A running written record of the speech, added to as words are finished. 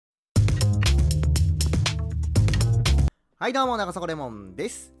はいどうも、長迫レモンで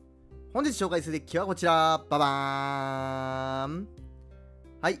す。本日紹介するデッキはこちら、ババーン。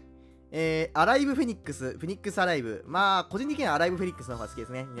はい。アライブフェニックス、フェニックスアライブ。個人的にはアライブフェニックスの方が好きで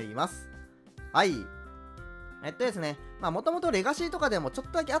すね。になります。はい。ですね、もともとレガシーとかでもちょっ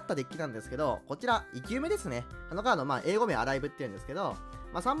とだけあったデッキなんですけど、こちら、生き埋めですね。あのカード、英語名アライブって言うんですけど、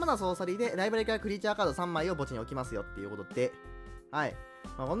3マナソーサリーでライブラリからクリーチャーカード3枚を墓地に置きますよっていうことで、はい。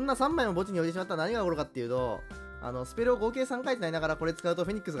こんな3枚も墓地に置いてしまったら何が起こるかっていうと、スペルを合計3回となりながらこれ使うとフ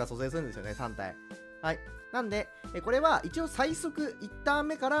ェニックスが蘇生するんですよね、3体。はい。なんで、これは一応最速1ターン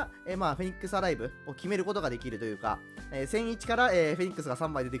目から、フェニックスアライブを決めることができるというか、戦1から、フェニックスが3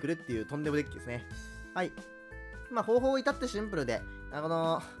枚出てくるっていうとんでもデッキですね。はい。方法至ってシンプルで、こ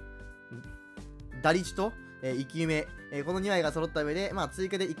の、打率と、生き埋め、この2枚が揃った上で、追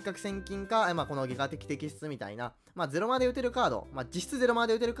加で一攫千金か、この外科的摘出みたいな、0まで打てるカード、実質0ま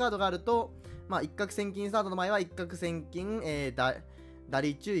で打てるカードがあると、一攫千金スタートの前は一攫千金、打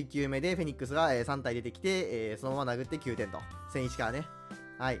率中生き埋めでフェニックスが、3体出てきて、そのまま殴って9点と。戦1からね。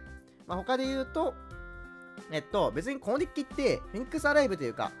はい。他で言うと、別にこのデッキって、フェニックスアライブとい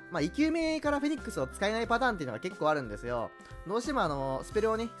うか、生き埋めからフェニックスを使えないパターンっていうのが結構あるんですよ。どうしてもスペ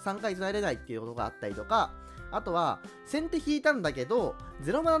ルをね、3回唱えれないっていうことがあったりとか、あとは、先手引いたんだけど、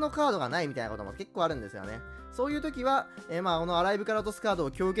0マナのカードがないみたいなことも結構あるんですよね。そういう時は、このアライブから落とすカード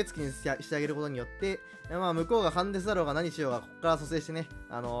を強決機にしてあげることによって、向こうがハンデスだろうが何しようが、ここから蘇生してね、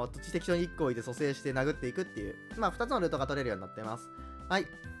土地適当に1個置いて蘇生して殴っていくっていう、2つのルートが取れるようになっています。はい。フ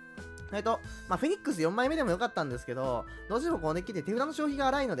ェニックス4枚目でもよかったんですけど、どうしてもこのデッキって手札の消費が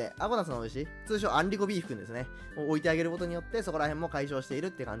荒いので、アゴナスの牛、通称アンリコビーフくんですね、を置いてあげることによって、そこら辺も解消している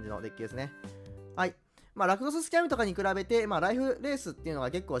って感じのデッキですね。はい。ラクロススキャムとかに比べて、ライフレースっていうの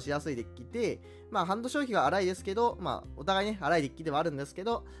が結構しやすいデッキで、ハンド消費が荒いですけど、お互いね、荒いデッキではあるんですけ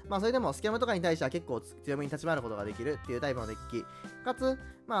ど、それでもスキャムとかに対しては結構強めに立ち回ることができるっていうタイプのデッキ。かつ、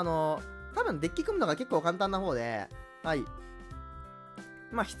多分デッキ組むのが結構簡単な方で、はい。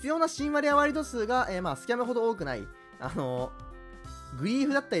必要な神割れワイルド数が、スキャムほど多くない、グリー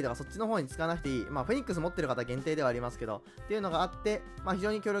フだったりとかそっちの方に使わなくていい、フェニックス持ってる方限定ではありますけど、っていうのがあって、非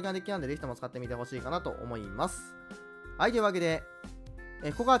常に強力なデッキなんで、ぜひとも使ってみてほしいかなと思います。はい、というわけで、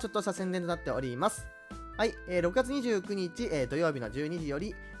ここはちょっとした宣伝となっております。はい、6月29日、土曜日の12時よ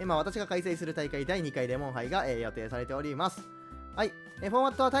り、私が開催する大会第2回レモン杯が、予定されております。はい、フォーマ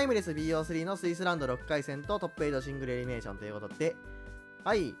ットはタイムレス BO3 のスイスランド6回戦とトップ8シングルエリミネーションということで、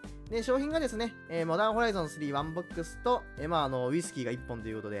はい。で、商品がですね、モダンホライゾン3ワンボックスと、ウイスキーが1本と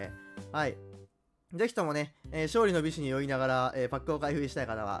いうことで、はい。ぜひともね、勝利の美酒に酔いながら、パックを開封したい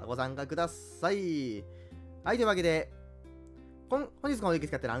方はご参加ください。はい、というわけで、本日このデッキ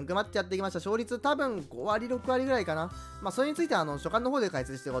使ってランクマッチやってきました。勝率多分5割、6割ぐらいかな。それについては、初回の方で解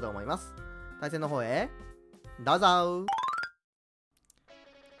説していこうと思います。対戦の方へ、どうぞ。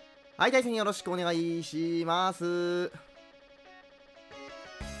はい、対戦よろしくお願いします。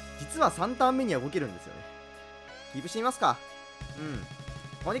実は3ターン目には動けるんですよね。キープしてみますか。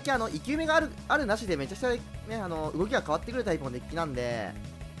このデッキは生き埋めがあるなしでめちゃくちゃね、動きが変わってくるタイプのデッキなんで、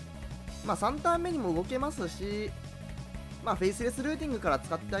3ターン目にも動けますし、フェイスレスルーティングから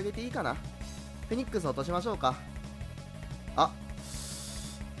使ってあげていいかな。フェニックス落としましょうか。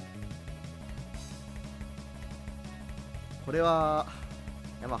これは、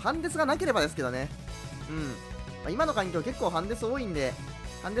ハンデスがなければですけどね。今の環境結構ハンデス多いんで、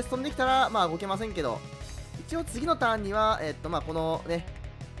ハンデス飛んできたら、動けませんけど、一応次のターンには、このね、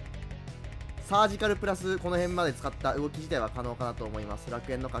サージカルプラスこの辺まで使った動き自体は可能かなと思います。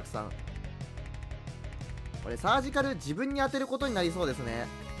楽園の拡散。これ、サージカル自分に当てることになりそうですね。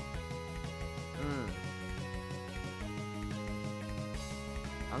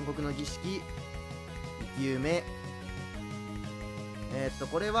暗黒の儀式、生き埋め。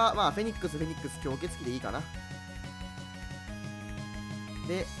これは、フェニックス、強決機でいいかな。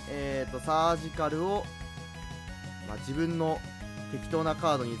で、サージカルを、自分の適当な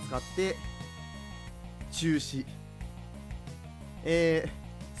カードに使って、中止。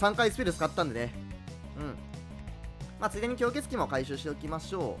3回スペル使ったんでね。ついでに強決機も回収しておきま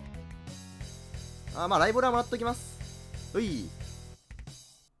しょう。ライボルはもらっておきます。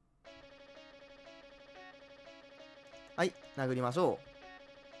はい、殴りましょう。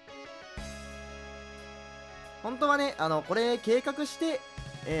本当はね、これ計画して、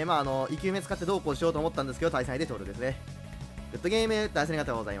生き埋め使ってどうこうしようと思ったんですけど、対戦相手トールですね。グッドゲーム、対戦ありが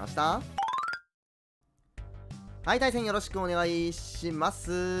とうございました。はい、対戦よろしくお願いしま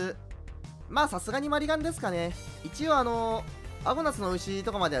す。さすがにマリガンですかね。一応アゴナスの牛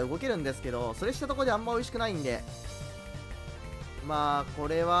とかまでは動けるんですけど、それしたところであんま美味しくないんで、こ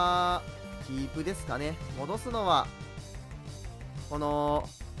れは、キープですかね。戻すのは、この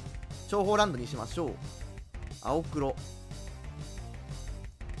長方ランドにしましょう。青黒。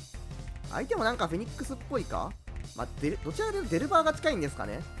相手もなんかフェニックスっぽいか。まあ、どちらかというとデルバーが近いんですか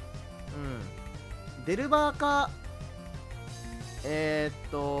ね。うん。デルバーか、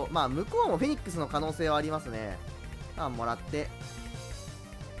まあ、向こうもフェニックスの可能性はありますね。ターンもらって。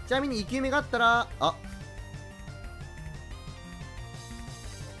ちなみに生き埋めがあったら、あ、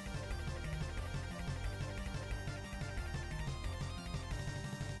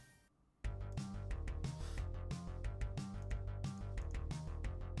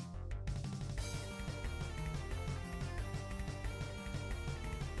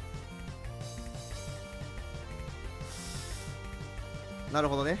なる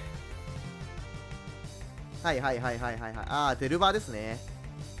ほどね。はいはいはいはいはいはい。ああ、デルバーですね。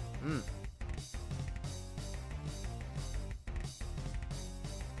うん。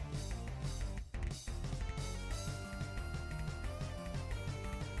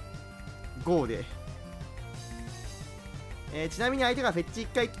5で。ちなみに相手がフェッチ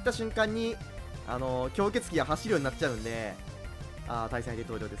1回切った瞬間に、強血機が走るようになっちゃうんで、対戦相手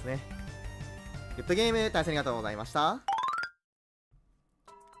投了ですね。グッドゲーム、対戦ありがとうございました。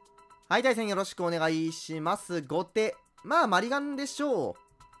はい、対戦よろしくお願いします。後手。まあ、マリガンでしょ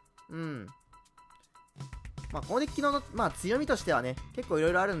う。うん。まあ、このデッキの、まあ、強みとしてはね、結構いろ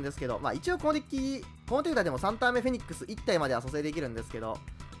いろあるんですけど、まあ、一応このデッキ、この手札でも3ターン目フェニックス1体までは蘇生できるんですけど、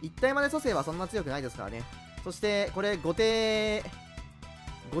1体まで蘇生はそんな強くないですからね。そして、これ、後手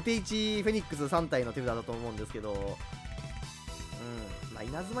1フェニックス3体の手札だと思うんですけど、うん。まあ、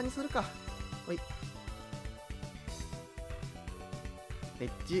稲妻にするか。ほい。フェ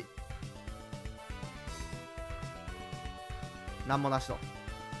ッチ。なんもなしと。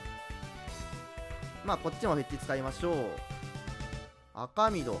まあこっちもフェッチ使いましょう。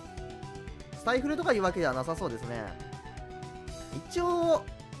赤緑スタイフルとかいうわけではなさそうですね。一応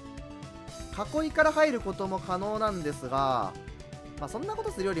囲いから入ることも可能なんですが、まあそんなこ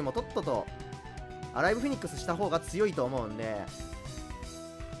とするよりもとっととアライブフェニックスした方が強いと思うんで、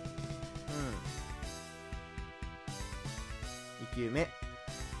2球目。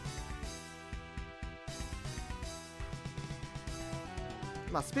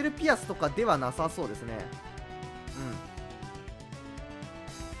まあ、スペルピアスとかではなさそうですね。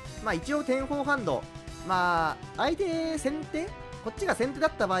うん。まあ、一応、天砲ハンド。まあ、相手先手こっちが先手だ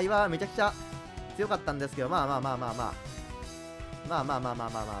った場合はめちゃくちゃ強かったんですけど、まあまあまあまあまあ。まあまあまあまあ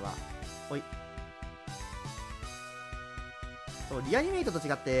まあまあまあ。ほい。そう、リアニメイトと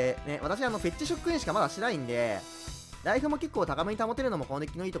違って、ね、私フェッチショックインしかまだしないんで、ライフも結構高めに保てるのもこのデッ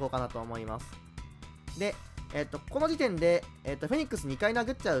キのいいところかなと思います。で、この時点で、フェニックス2回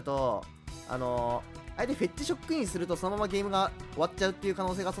殴っちゃうと、相手フェッチショックインするとそのままゲームが終わっちゃうっていう可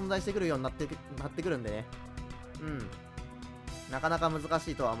能性が存在してくるようになってくるんでね。うん。なかなか難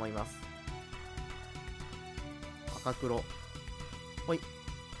しいとは思います。赤黒。ほい。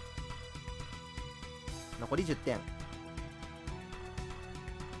残り10点。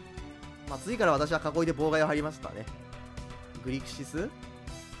まあ、次から私は囲いで妨害を張りましたね。グリクシス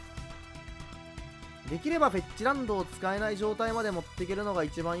できればフェッチランドを使えない状態まで持っていけるのが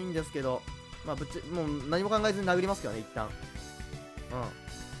一番いいんですけど、まあ、もう何も考えずに殴りますけどね、一旦。う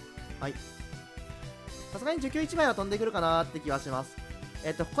ん。はい。さすがに除去1枚は飛んでくるかなーって気はします。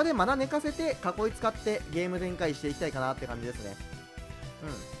ここでマナ寝かせて囲い使ってゲーム展開していきたいかなって感じですね。う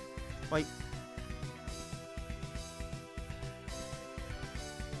ん。はい。こ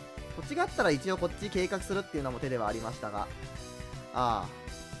っちがあったら一応こっち計画するっていうのも手ではありましたが。ああ。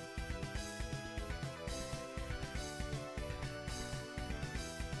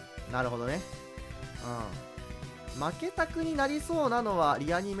なるほどね。うん。負けたくになりそうなのは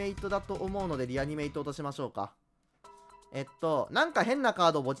リアニメイトだと思うのでリアニメイト落としましょうか。なんか変なカ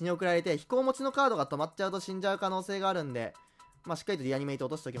ードを墓地に送られて飛行持ちのカードが止まっちゃうと死んじゃう可能性があるんで、まあ、しっかりとリアニメイト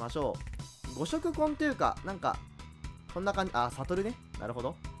落としておきましょう。5色コンというか、なんか、こんな感じ、あ、サトルね。なるほ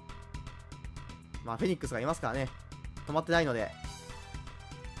ど。まあ、フェニックスがいますからね。止まってないので。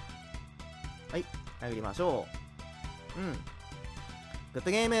はい、殴りましょう。うん。グッ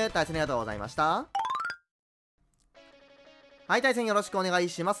ドゲーム、対戦ありがとうございました。はい、対戦よろしくお願い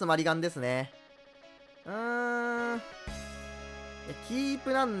します。マリガンですね。キー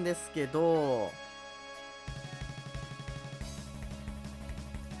プなんですけど、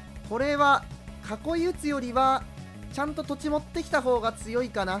これは、囲い打つよりは、ちゃんと土地持ってきた方が強い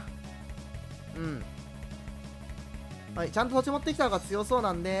かな。うん。はい、ちゃんと土地持ってきた方が強そう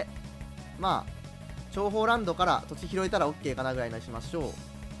なんで、まあ、長方ランドから土地拾えたら OK かなぐらいにしましょう。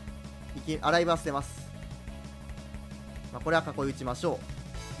アライブは捨てます。まあ、これは囲い打ちましょ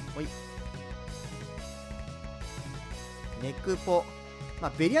う。ほい。ネクポ。ま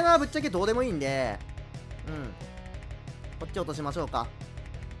あベリアナはぶっちゃけどうでもいいんで、こっち落としましょうか。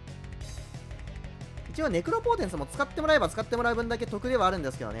一応ネクロポーテンスも使ってもらえば使ってもらう分だけ得ではあるんで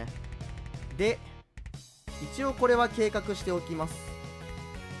すけどね。で一応これは計画しておきます。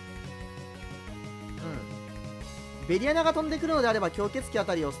ベリアナが飛んでくるのであれば強血鬼あ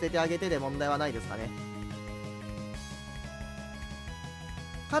たりを捨ててあげてで問題はないですかね。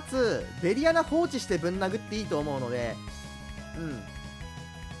かつベリアナ放置してぶん殴っていいと思うので、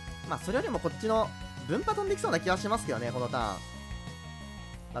まあそれよりもこっちの分派飛んできそうな気はしますけどね、このターン。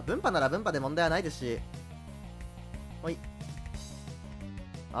まあ分派なら分派で問題はないですし。ほい。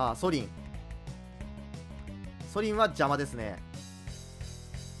ああ、ソリンは邪魔ですね。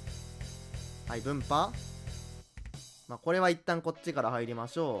はい、分派。まあこれは一旦こっちから入りま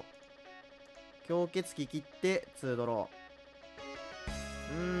しょう。強血鬼切って2ドロー。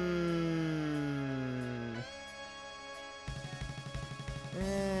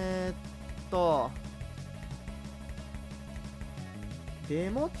デ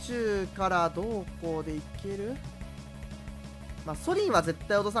モ中からどうこうでいける？まあソリンは絶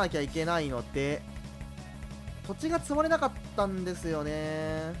対落とさなきゃいけないので、土地が積もれなかったんですよ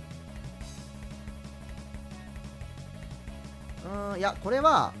ね。いやこれ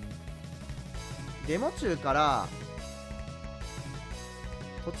はデモ中から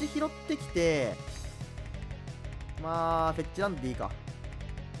土地拾ってきて、まあフェッチランドでいいか。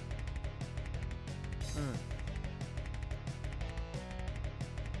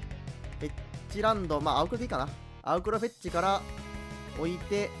フェッチランド、まあアウクロでいいかな。アウクロフェッチから置い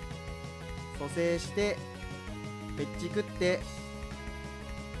て蘇生してフェッチ食って、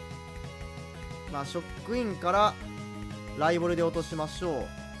まあショックインからライボルで落としましょう。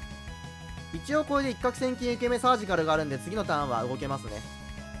一応これで一攫千金受け目サージカルがあるんで次のターンは動けますね。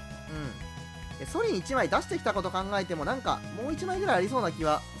ソリン1枚出してきたこと考えてもなんかもう1枚ぐらいありそうな気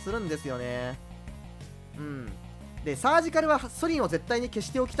はするんですよね。でサージカルはソリンを絶対に消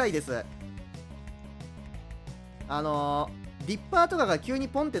しておきたいです。リッパーとかが急に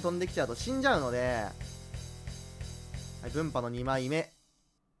ポンって飛んできちゃうと死んじゃうので、はい、分派の2枚目。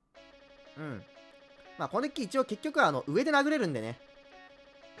まあこのデッキ一応結局は上で殴れるんでね、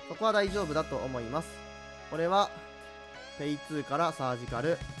そこは大丈夫だと思います。これはペイ2からサージカ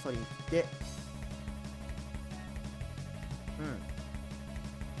ルソリン切って、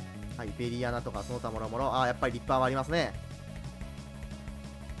はい、ベリアナとかその他もろもろ。やっぱりリッパーはありますね。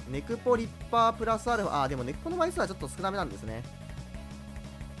ネクポリッパープラスアルファ。でもネクポの枚数はちょっと少なめなんですね。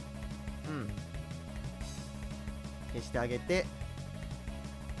消してあげて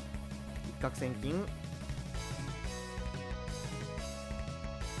一攫千金。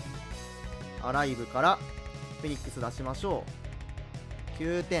アライブからフェニックス出しましょう。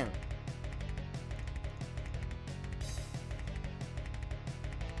9点。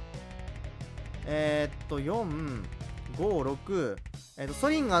4、5、6。ソ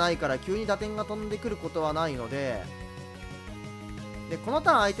リンがないから急に打点が飛んでくることはないので、でこの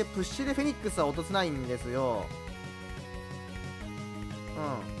ターン相手プッシュでフェニックスは落とせないんですよ。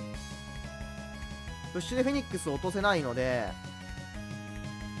プッシュでフェニックス落とせないので、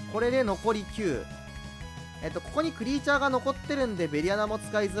これで残り9。ここにクリーチャーが残ってるんでベリアナも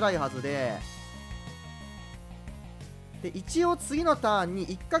使いづらいはずで、一応次のターンに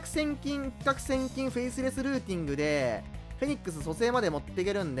一攫千金フェイスレスルーティングでフェニックス蘇生まで持ってい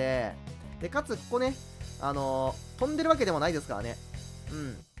けるんで、かつここね、飛んでるわけでもないですからね。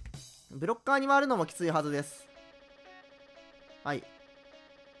ブロッカーに回るのもきついはずです。はい、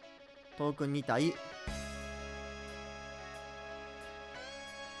トークン2体。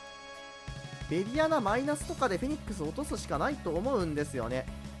ベリアナマイナスとかでフェニックス落とすしかないと思うんですよね。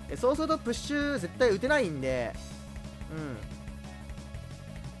そうするとプッシュ絶対打てないんで、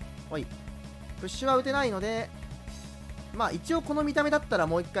おい、プッシュは打てないので、まあ一応この見た目だったら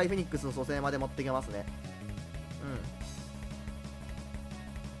もう一回フェニックスの蘇生まで持っていけますね。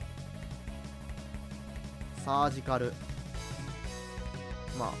サージカル、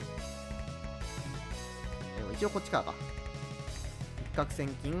まあでも一応こっちからか。一攫千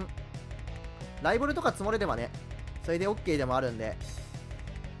金ライボルとか積もれればね、それで OK でもあるんで、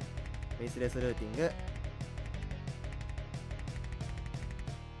フェイスレスルーティング。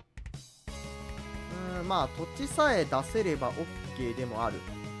まあ土地さえ出せれば OK でもある。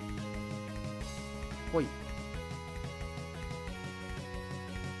ほい。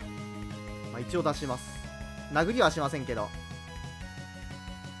まあ一応出します。殴りはしませんけど。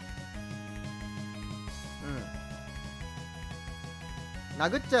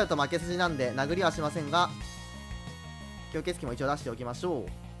殴っちゃうと負け筋なんで殴りはしませんが、強血鬼も一応出しておきましょう。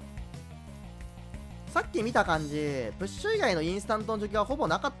さっき見た感じ、プッシュ以外のインスタントの除去はほぼ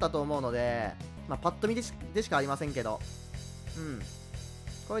なかったと思うので、まあ、パッと見でしかありませんけど、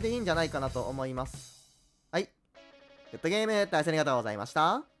これでいいんじゃないかなと思います。はい。グッドゲーム、対戦ありがとうございまし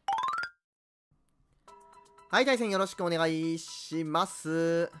た。はい、対戦よろしくお願いしま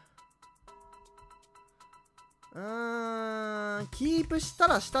す。キープした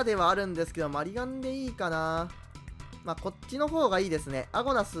ら下ではあるんですけど、マリガンでいいかな。まあ、こっちの方がいいですね。ア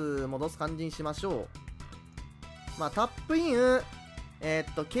ゴナス戻す感じにしましょう。まあ、タップイン、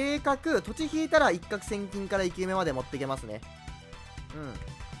計画、土地引いたら一攫千金から生き埋めまで持っていけますね。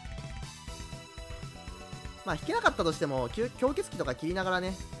まあ、引けなかったとしても、強決機とか切りながら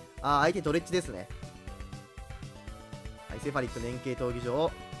ね。相手ドレッジですね。はい、セファリットの円形闘技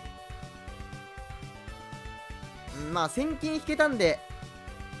場。まあ、千金引けたんで、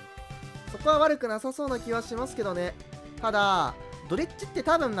そこは悪くなさそうな気はしますけどね。ただ、ドレッジって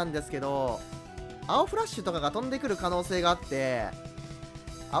多分なんですけど、青フラッシュとかが飛んでくる可能性があって、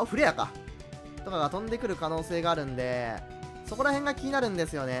青フレアか。とかが飛んでくる可能性があるんで、そこら辺が気になるんで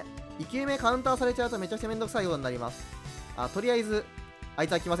すよね。生き埋めカウンターされちゃうとめちゃくちゃめんどくさいことになります。とりあえず、あい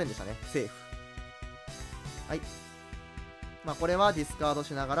つは来ませんでしたね。セーフ。はい。まあ、これはディスカード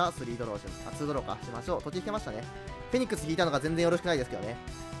しながら3ドロー2ドローかしましょう。土地引けましたね。フェニックス引いたのが全然よろしくないですけどね。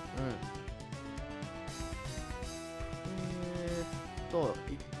一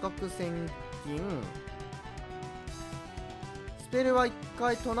攫千金。スペルは1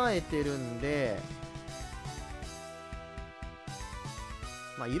回唱えてるんで、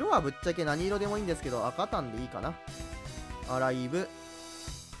まあ、色はぶっちゃけ何色でもいいんですけど、赤単でいいかな。アライブ。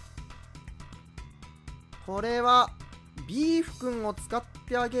これは、ビーフ君を使っ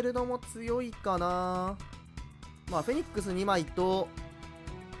てあげるのも強いかな。まあ、フェニックス2枚と、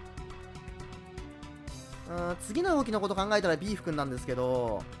次の動きのこと考えたらビーフ君なんですけ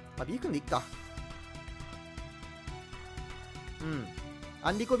ど、ビーフ君でいっか。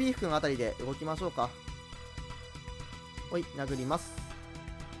アンリコビーフ君あたりで動きましょうか。ほい、殴ります。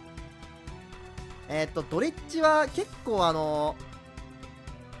ドレッジは結構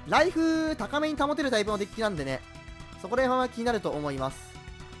ライフ高めに保てるタイプのデッキなんでね、そこら辺は気になると思います。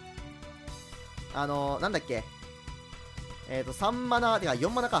なんだっけ。3マナ、てか4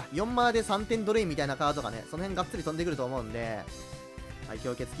マナか。4マナで3点ドレインみたいなカードがね、その辺がっつり飛んでくると思うんで、はい、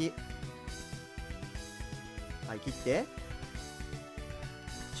強決機。はい、切って。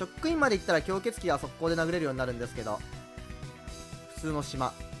ショックインまでいったら強決機は速攻で殴れるようになるんですけど、普通の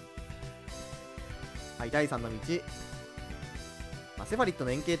島。はい、第3の道。まあ、セファリット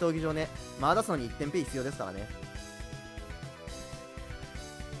の円形闘技場ね、回出すのに1点ペイ必要ですからね。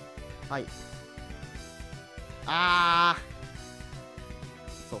はい。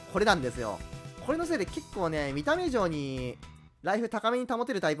そう、これなんですよ。これのせいで結構ね、見た目以上にライフ高めに保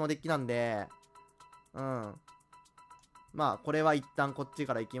てるタイプのデッキなんで、まあ、これは一旦こっち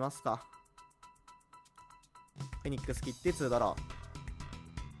から行きますか。フェニックス切って2ドロ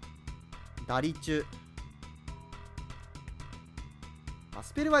ー。ダリチュ。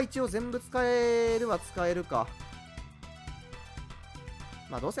スペルは一応全部使えるは使えるか。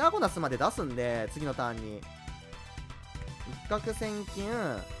まあ、どうせアゴナスまで出すんで、次のターンに。一攫千金。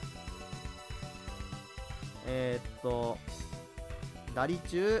ダリ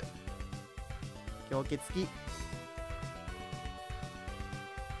チュ。強決機。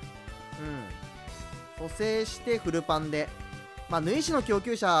蘇生してフルパンで。まあ、縫い師の供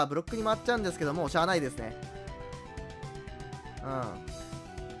給者、ブロックに回っちゃうんですけども、しゃあないですね。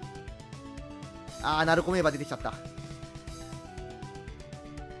ナルコメーバー出てきちゃった。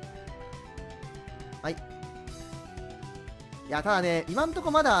はい。いや、ただね、今んと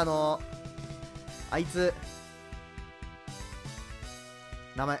こまだあいつ、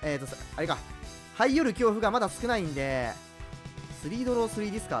名前、あれか。ハイヨル恐怖がまだ少ないんで、3ドロー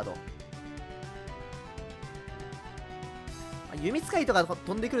3ディスカード。弓使いとか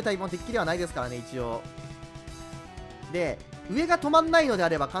飛んでくるタイプのデッキではないですからね、一応。で、上が止まんないのであ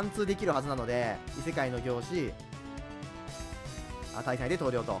れば貫通できるはずなので、異世界の行司、対戦で投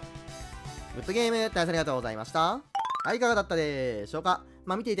了と。グッドゲーム、対戦ありがとうございました。はい、いかがだったでしょうか。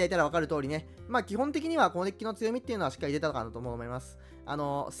まあ、見ていただいたら分かる通りね、まあ、基本的にはこのデッキの強みっていうのはしっかり出たかなと思います。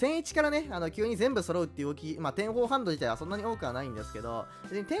戦1からね、急に全部揃うっていう動き、まあ、天砲ハンド自体はそんなに多くはないんですけど、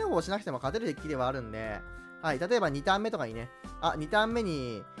別に天砲しなくても勝てるデッキではあるんで、はい、例えば2ターン目とかにね、2ターン目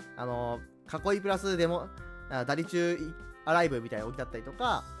に、囲いプラスでも、ダリ中アライブみたいな動きだったりと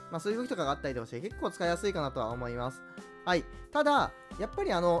か、まあ、そういう動きとかがあったりとかして、結構使いやすいかなとは思います。はい。ただ、やっぱり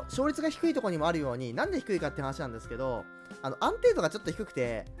勝率が低いところにもあるように、なんで低いかって話なんですけど、安定度がちょっと低く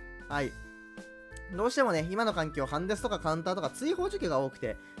て、はい。どうしてもね、今の環境、ハンデスとかカウンターとか追放除去が多く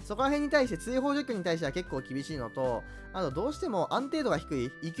て、そこら辺に対して追放除去に対しては結構厳しいのと、どうしても安定度が低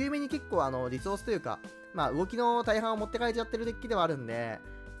い、生き埋めに結構リソースというか、動きの大半を持ってかれちゃってるデッキではあるんで、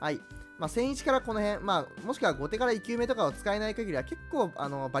はい。10001からこの辺、もしくは後手から生き埋めとかを使えない限りは結構、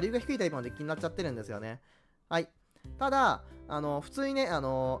バリューが低いタイプのデッキになっちゃってるんですよね。はい。ただ、普通にね、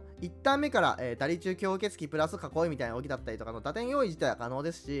1ターン目から、打理中強決機プラス囲いみたいな動きだったりとかの打点用意自体は可能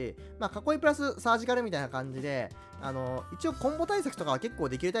ですし、囲いプラスサージカルみたいな感じで、一応コンボ対策とかは結構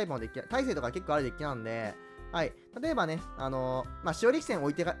できるタイプのデッキ、耐性とか結構あるデッキなんで、はい。例えばね、使用力線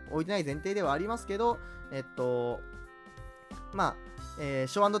置いてない前提ではありますけど、ショ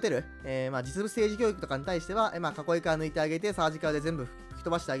ー&テル、実物政治教育とかに対しては、囲いから抜いてあげて、サージカルで全部吹き飛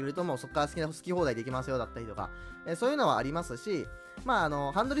ばしてあげると、もうそこから好き放題できますよだったりとか、そういうのはありますし、ハ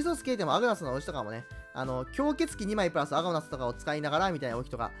ンドリソース系でもアゴナスの雄とかもね、強決機2枚プラスアゴナスとかを使いながらみたいな動き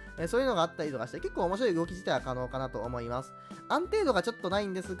とか、そういうのがあったりとかして、結構面白い動き自体は可能かなと思います。安定度がちょっとない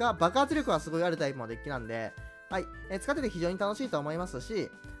んですが、爆発力はすごいあるタイプのデッキなんで、はい、使ってて非常に楽しいと思いますし、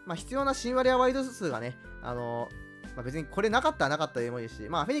必要な新割アワイド数がね、別にこれなかったらなかったでもいいし、フ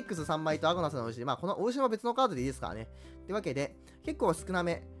ェニックス3枚とアゴナスの牛、このお牛も別のカードでいいですからね。ってわけで、結構少な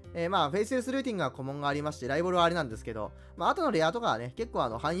め。フェイスレスルーティングがコモンがありまして、ライボルはあれなんですけど、後のレアとかはね、結構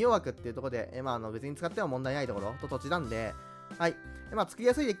汎用枠っていうところで、別に使っても問題ないところと土地なんで、はい。作り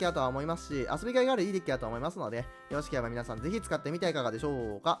やすいデッキだとは思いますし、遊びがいがあるいいデッキだと思いますので、よろしければ皆さんぜひ使ってみてはいかがでし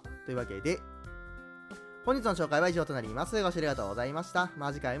ょうか。というわけで、本日の紹介は以上となります。ご視聴ありがとうございました。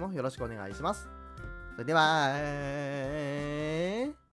次回もよろしくお願いします。それでは、